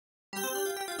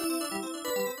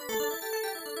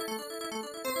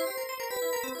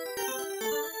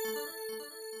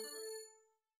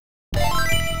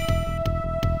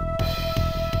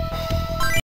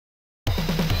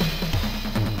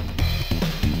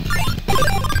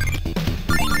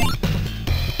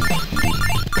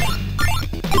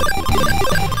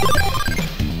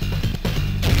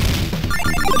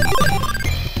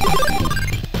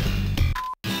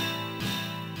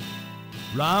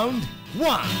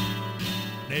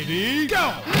Ready, go! い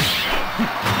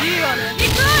いわね。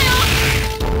行くわよ。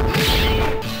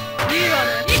いいわ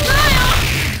ね。行くわよ。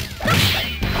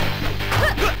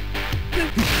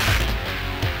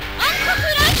暗黒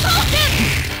来光線。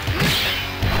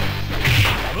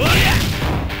おりゃ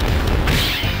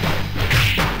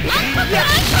暗黒来光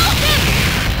線。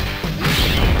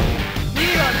いい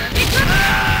わね。行く。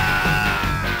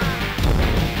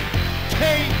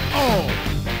KO!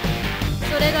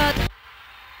 それが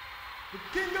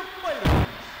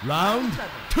Round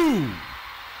 2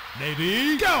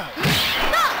 Ready, go!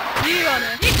 いいわね。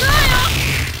行くわよ。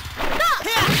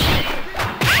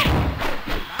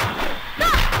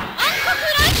暗黒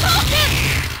来光線。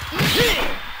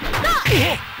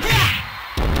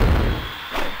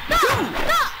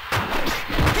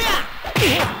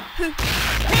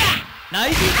ナ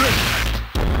イスキック暗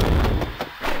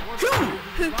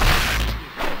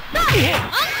黒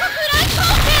来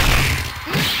光線。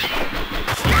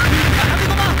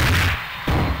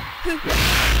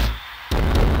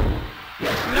フ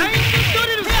ライングド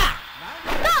リル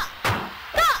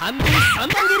半分3番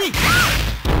蹴り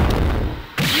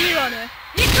いいわね。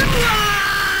行く。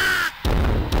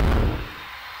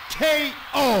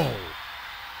 KO!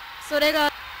 それが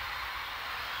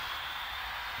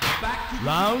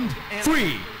Round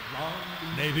 3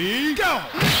 Ready, go!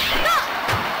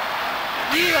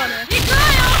 いいわね。行くわよ。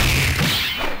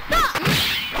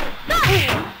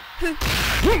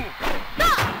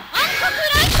暗黒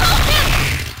来光線。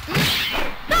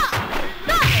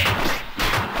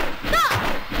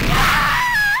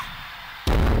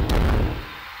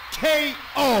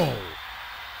KO!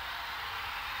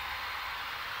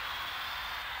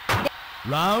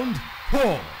 Round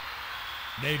 4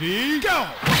 Ready, go!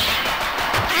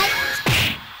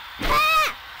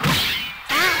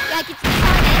 焼き付けそう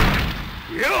ね。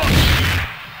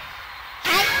は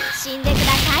い、死んでくだ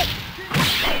さい。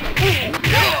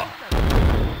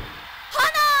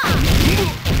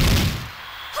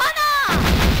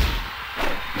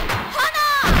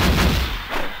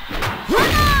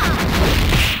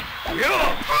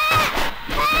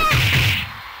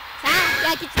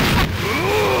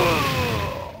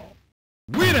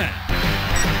Winner!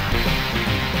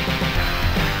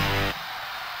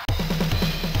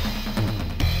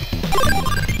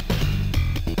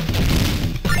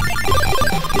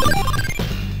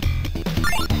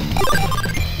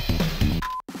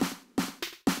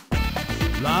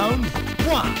 Round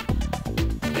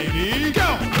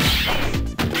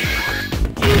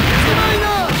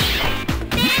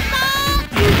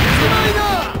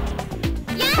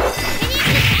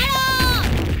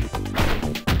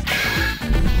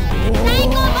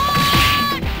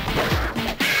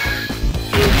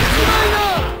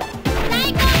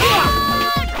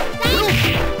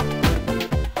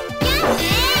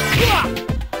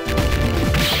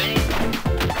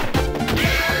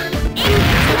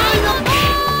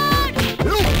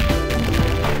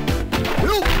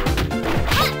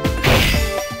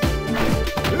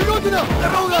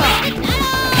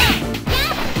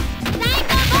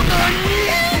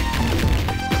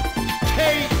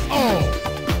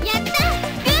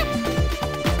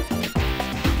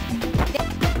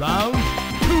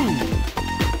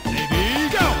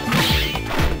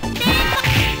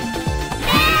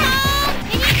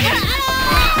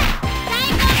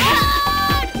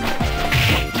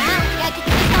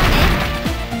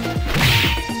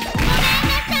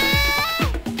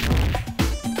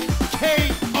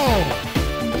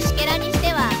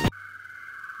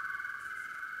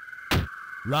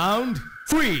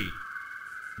 1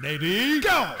 Ready, go! 3 Ready, go!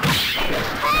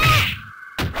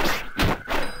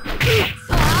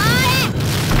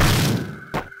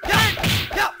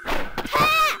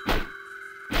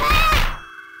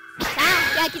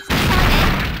 焼き付けそうね。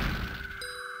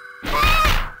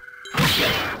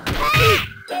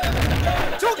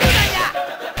チョキなんや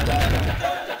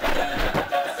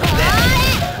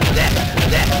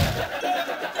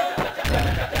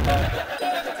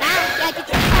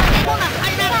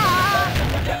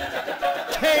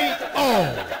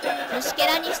虫け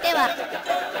らにしては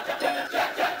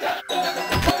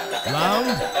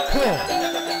Round 4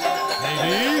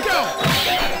 Ready, go!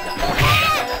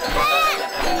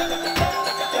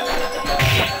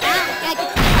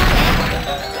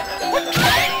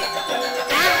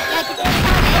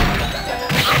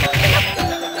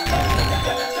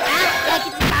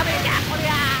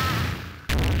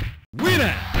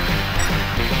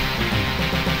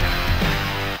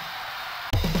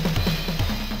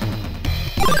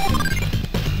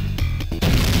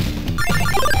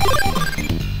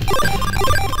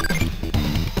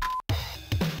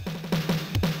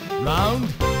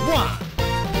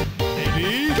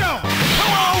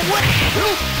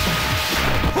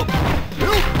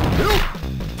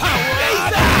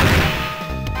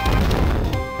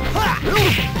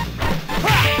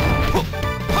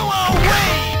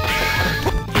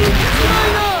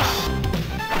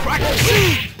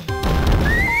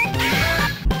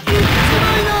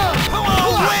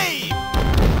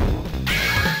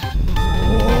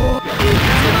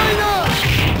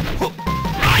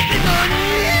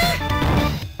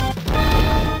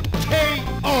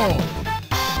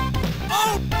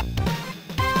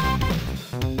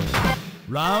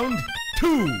 Round 2.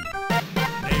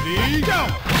 Lady, go!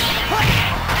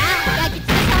 焼きつ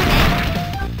けそうね。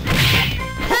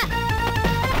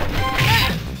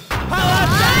Power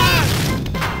shot!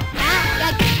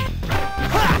 焼き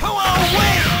Power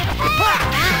away!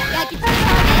 焼きつけそう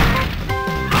ね。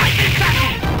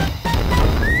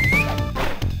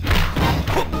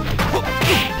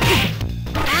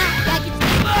焼きつ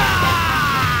け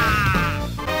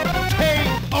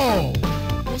KO!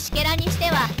 虫けらにして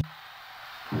は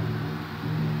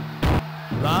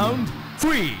Round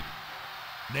 3.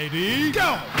 Lady, go!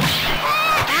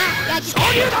 焼きつけそ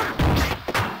うね。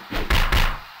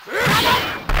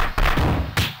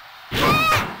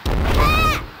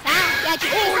焼きつ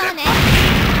けそうね。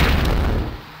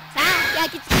焼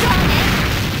きつけそうね。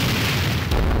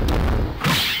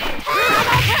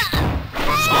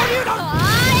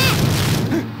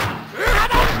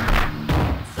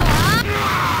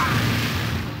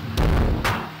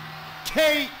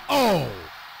KO!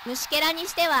 虫けらに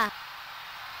しては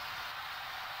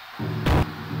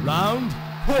Round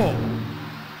 4.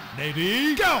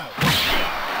 Lady, go!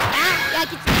 焼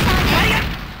きつけそうね。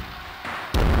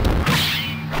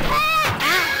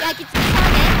焼きつけそう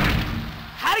ね。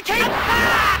ハリケーン！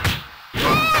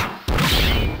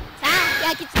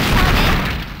焼きつけそう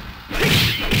ね。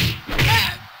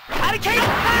ハリケーン！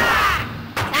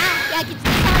焼きつけ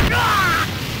そうね。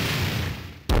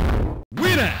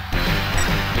Winner!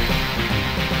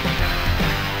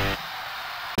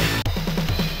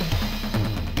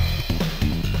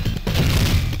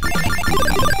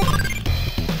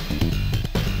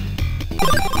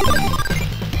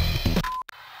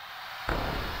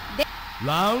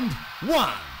 Round 1.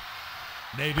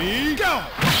 Lady, go!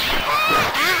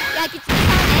 焼きつけそう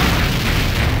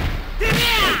ね。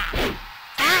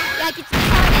焼きつけそう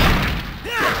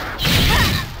ね。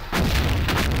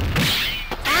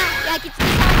焼きつけそ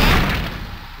うね。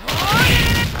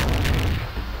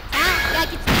焼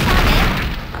きつけそうね。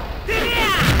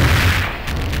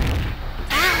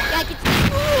焼きつ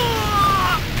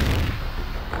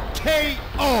け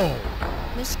KO!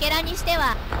 虫けらにして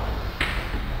は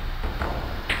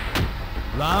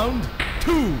Round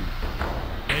 2.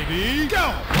 Lady, go!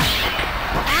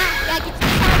 焼きつけそ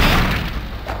うね。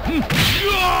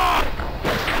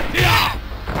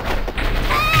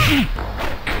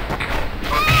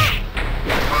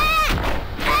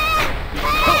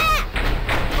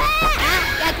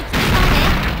焼きつけそう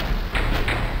ね。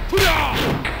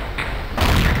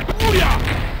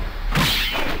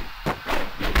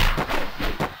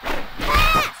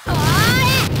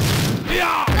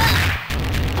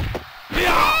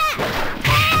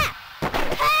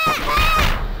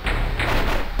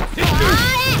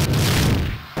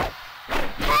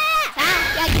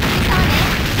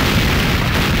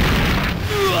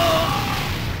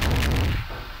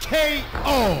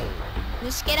KO!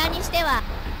 虫けらにしては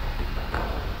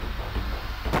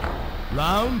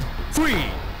Round 3.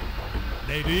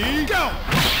 Lady, go!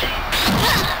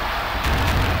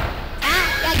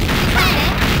 焼きつけそうね。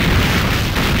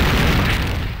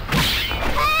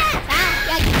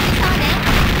焼きつけそう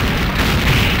ね。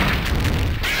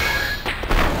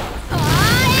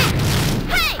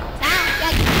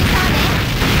焼きつけそうね。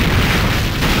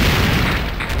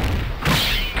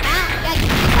焼きつ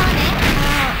けそうね。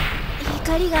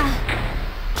光が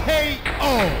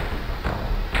KO!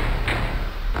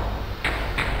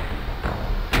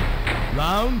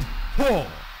 Round 4.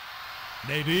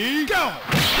 Lady, go!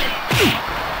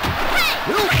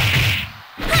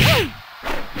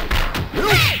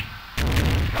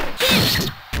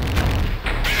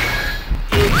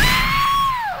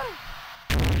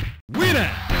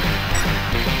 Winner!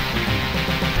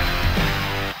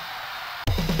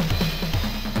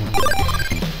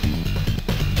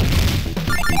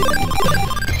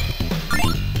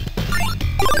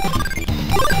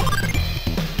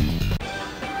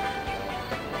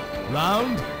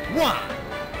 Round 1.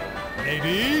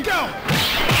 Lady, go!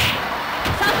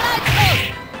 サプライズコー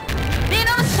スビ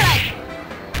ノーストライク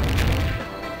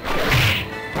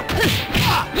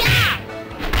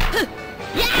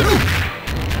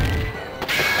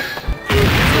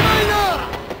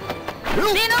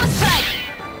ビノーストライ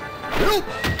ク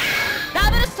ダ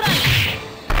ブルストライク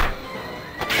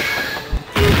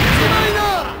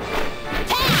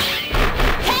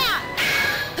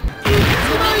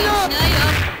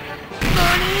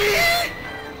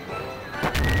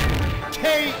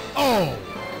KO!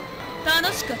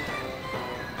 楽しかった。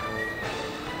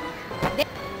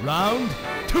 Round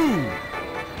 2.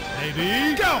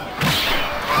 Lady, go!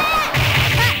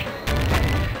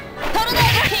 トルネー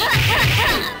ドキック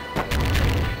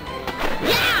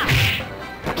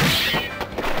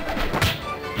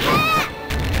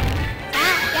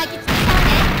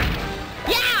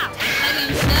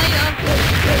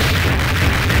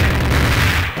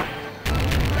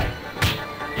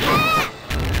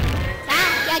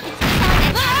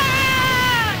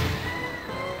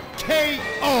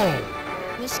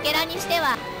けらにして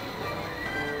は。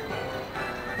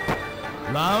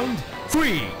Round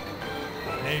 3.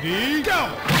 Lady, go! うつ。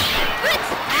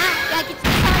あ、焼きつけ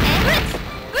そうね。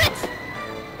うつ。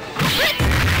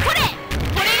これが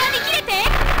見切れて。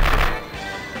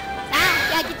さあ、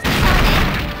焼きつけそうね。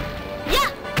や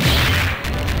っ。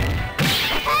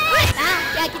さ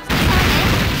あ、焼きつけそうね。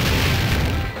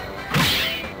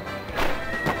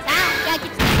さあ、焼き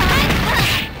つけそうね。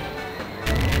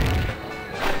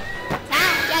さあ、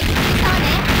焼きつけそうね。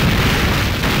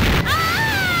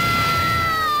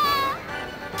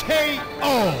KO!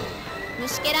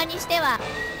 虫けらにしては。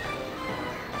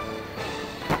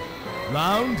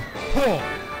Round 4.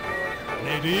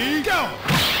 Lady, go!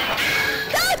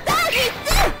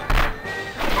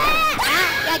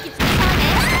 焼きつけそう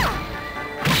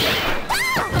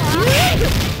ね。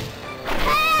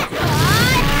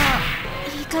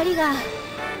怒りが。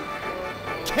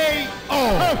KO!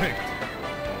 Perfect!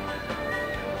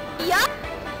 いや。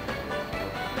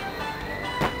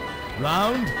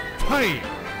Round 5.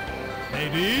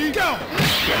 Lady, go!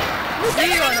 行くわよ。い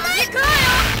いわね。行くわよ。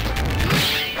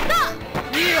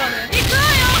いいわね。行くわ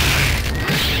よ。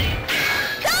いい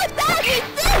わね。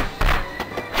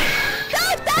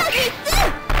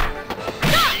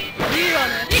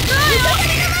行くわよ。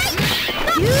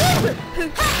いいわね。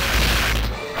行くわよ。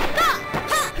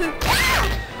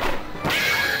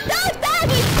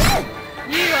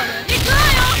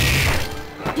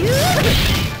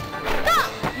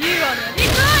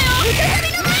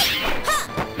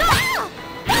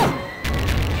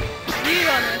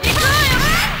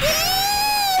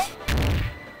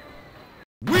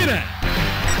Winner!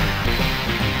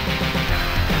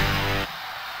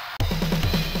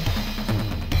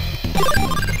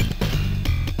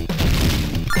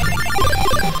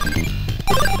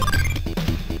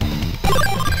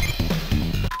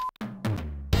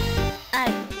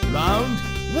 Round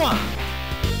 1.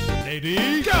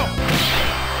 Lady, go!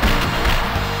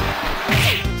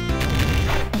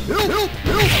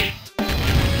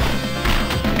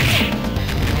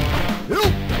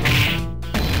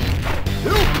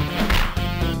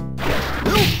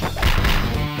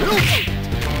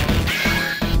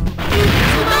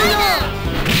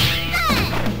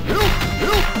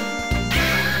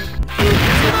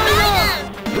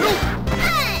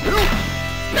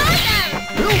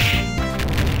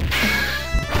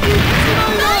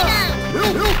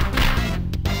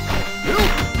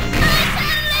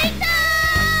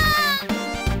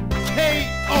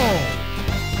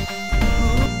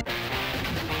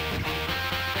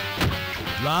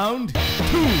 Round 2.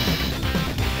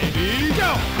 Lady,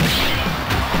 go!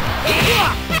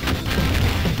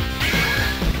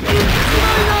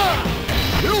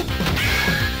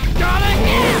 Got it!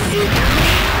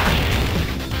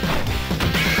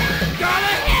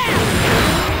 Got it!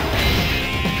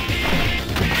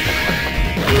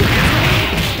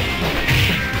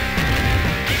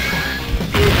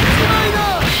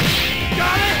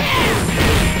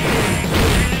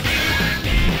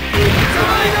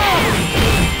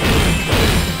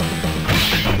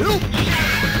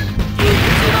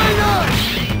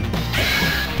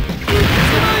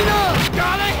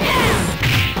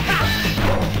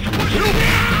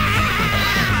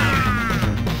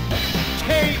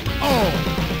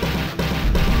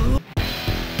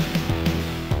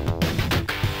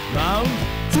 Round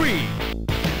 3.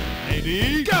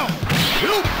 Lady, go!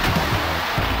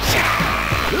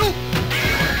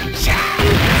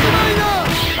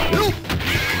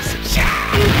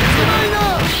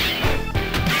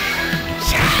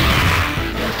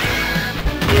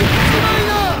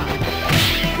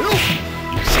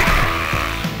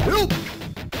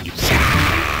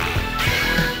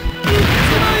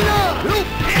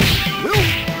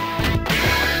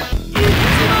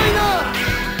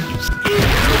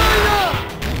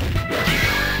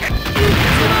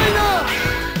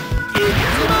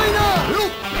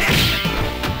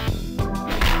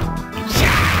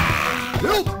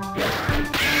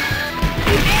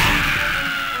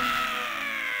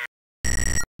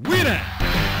 Winner!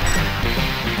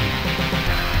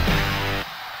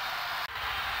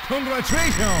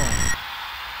 Congratulations!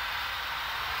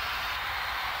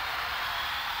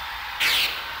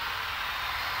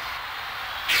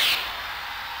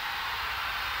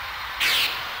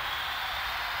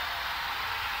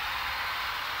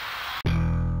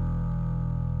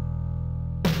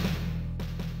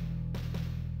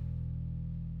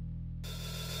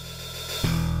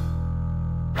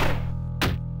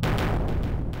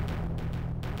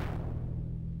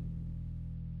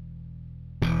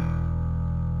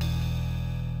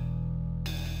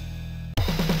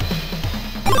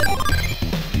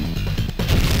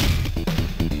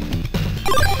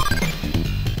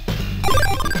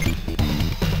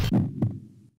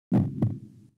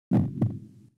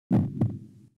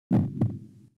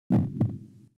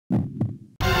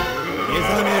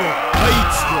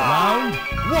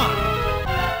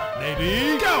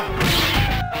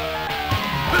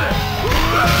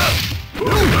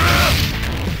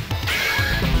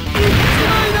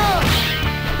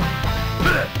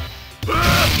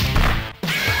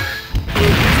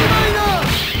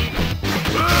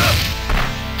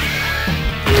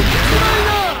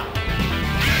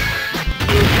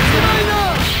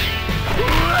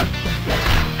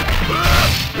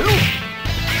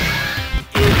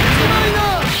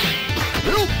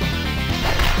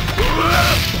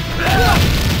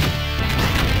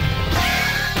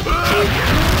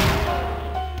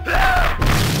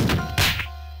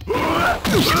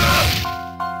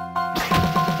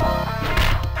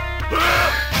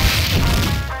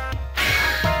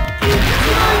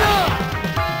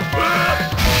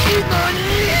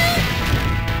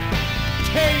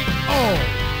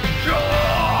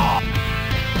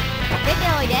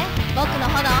 の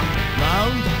炎。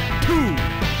Round 2.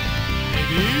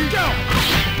 Ready, go!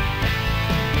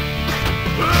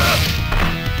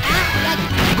 焼き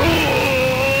つけ。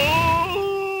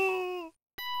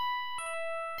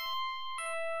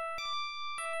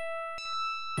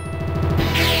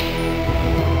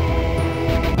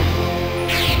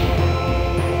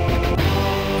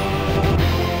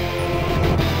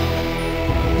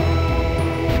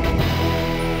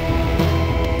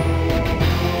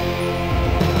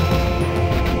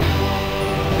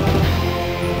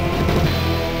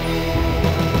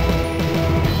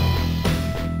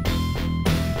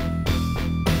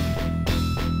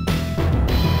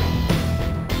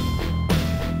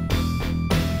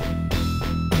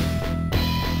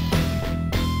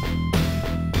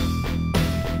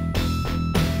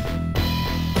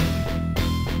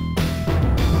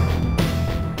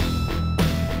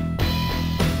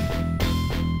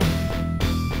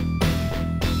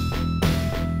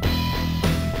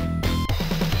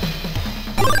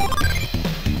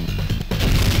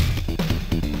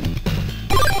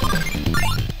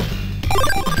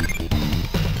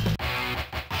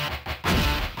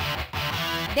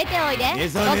出ておいで、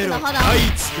僕の炎。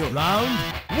Round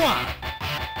 1.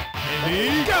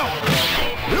 Ready, go!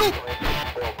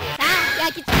 さあ、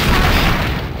焼きつけちゃ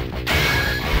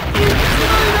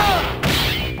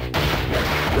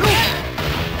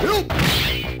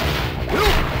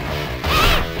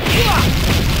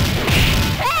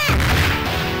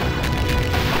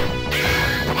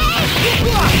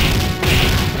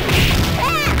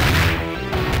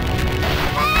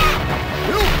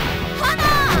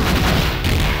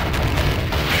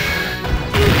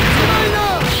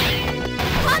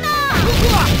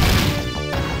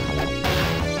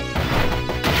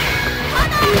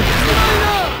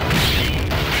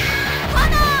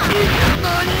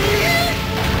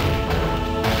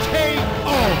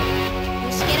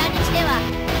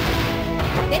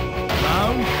おうね。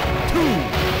Round 2.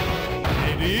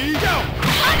 Ready, go!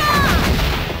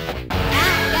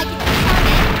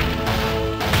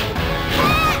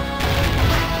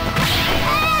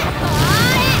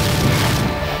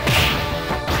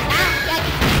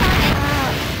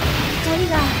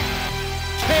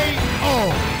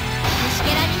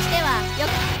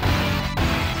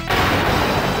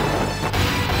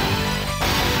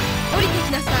 降りて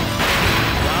きなさい。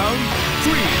 Round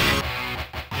 3.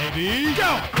 Ready, go!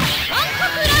 暗黒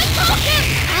乱闘剣。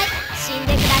はい、死ん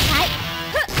でください。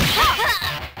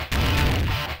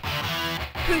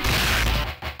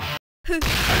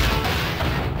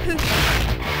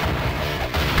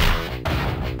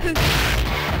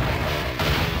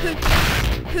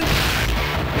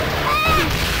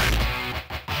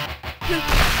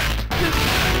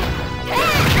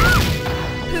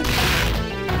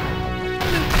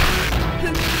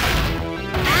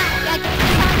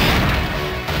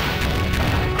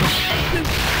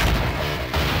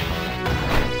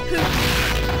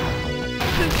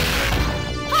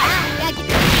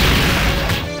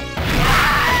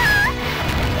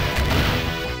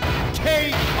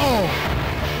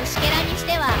虫けらにし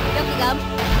てはよく頑張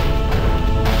っ。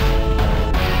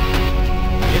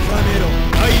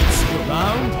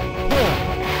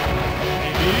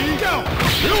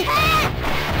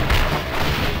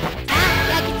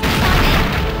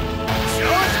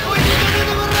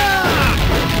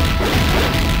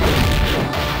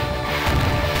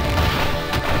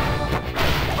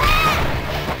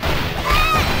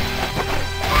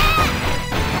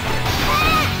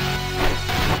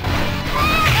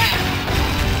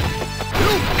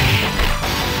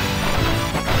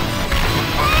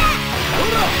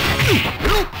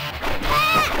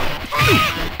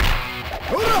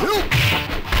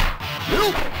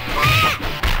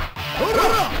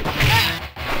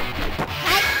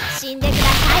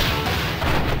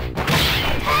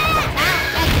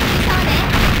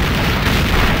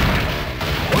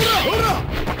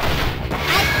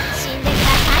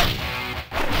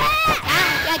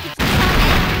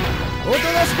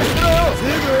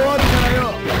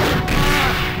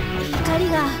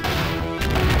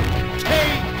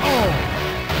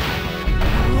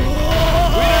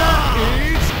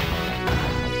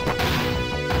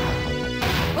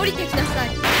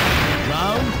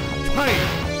Round 4.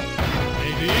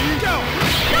 Ready, go!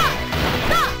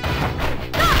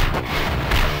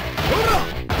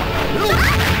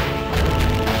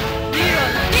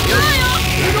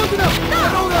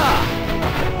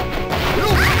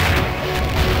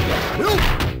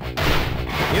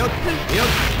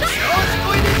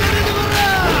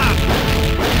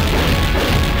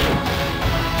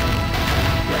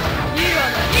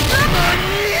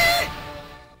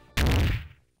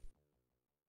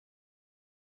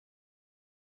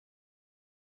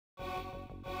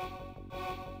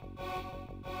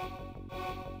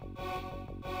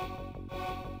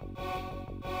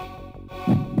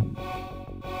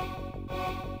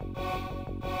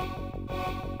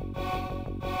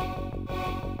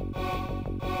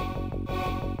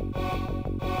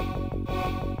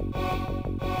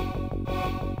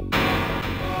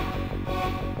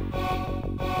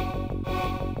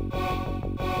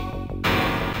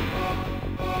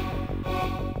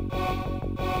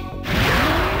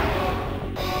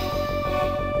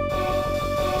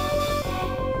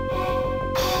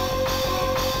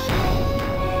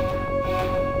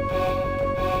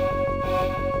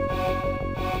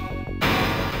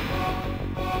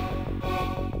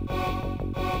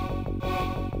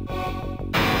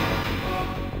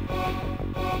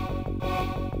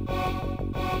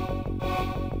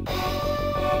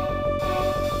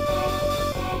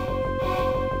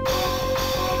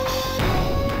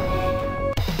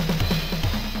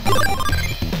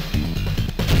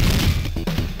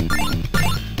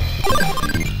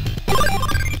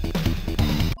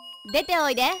 出てお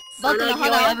いで、僕の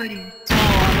炎。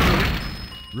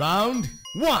Round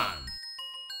 1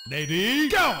 Lady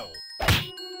Go! さ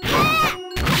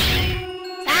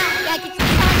あ、焼き尽くそう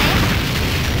ね。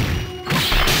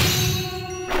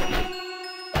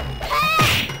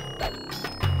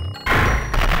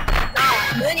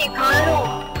無に帰ろう。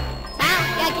さあ、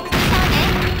焼き尽くそうね。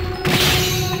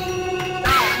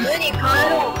無に帰ろう。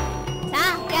さあ、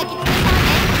焼き尽くそうね。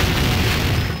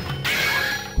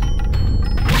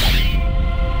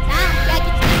さあ、焼き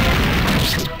尽く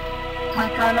そう。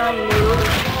儚いねよ。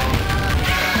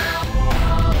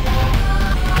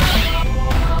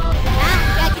さあ、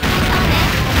焼き尽くそうね。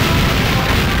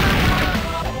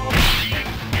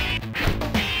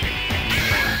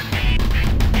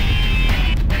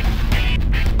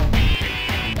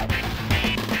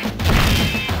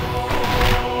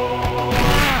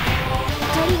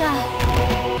光が。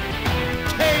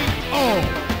KO!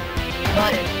 我、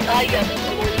ダイヤの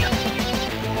共にだ。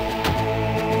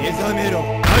目覚めろ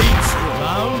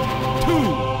Round 2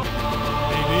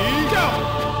 Lady Go!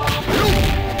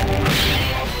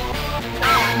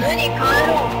 無に帰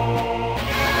ろう。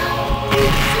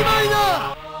しまいだ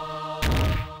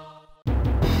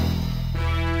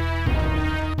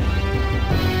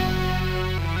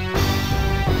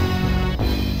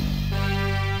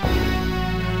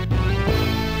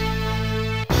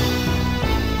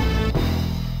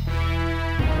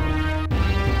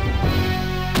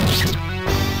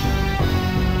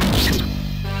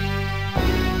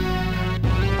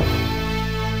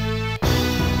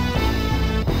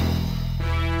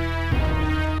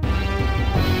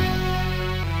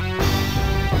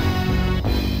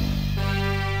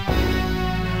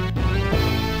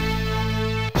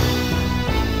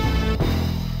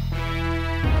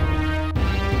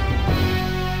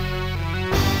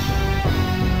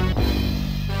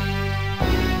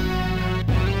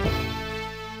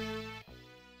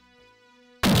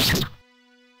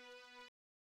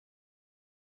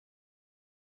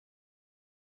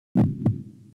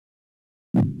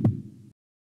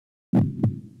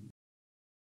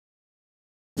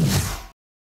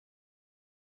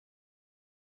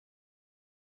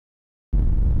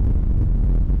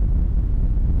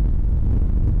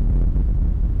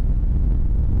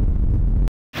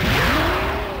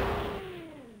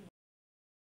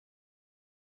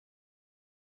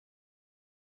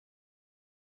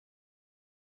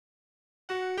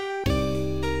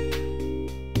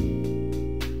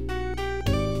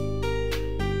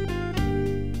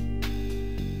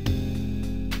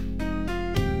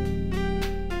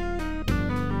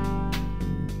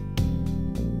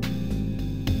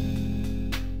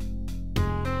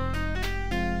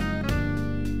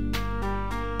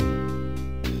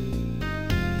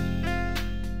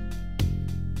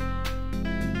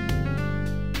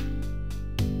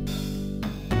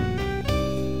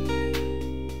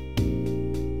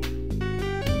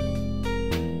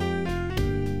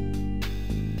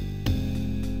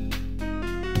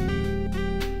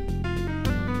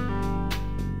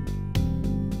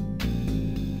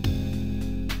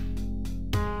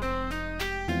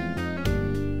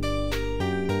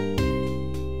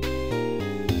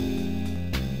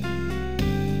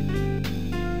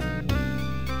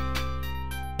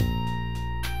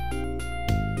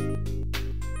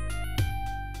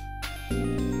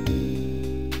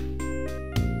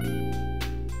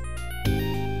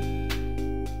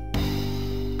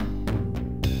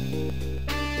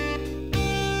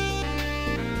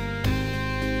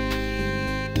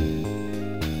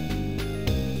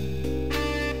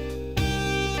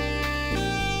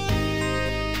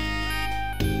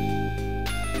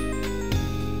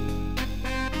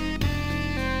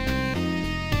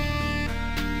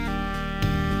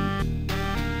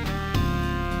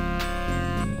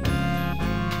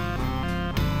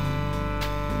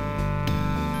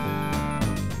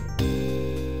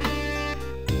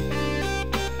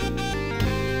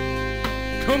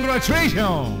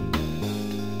Congratulations!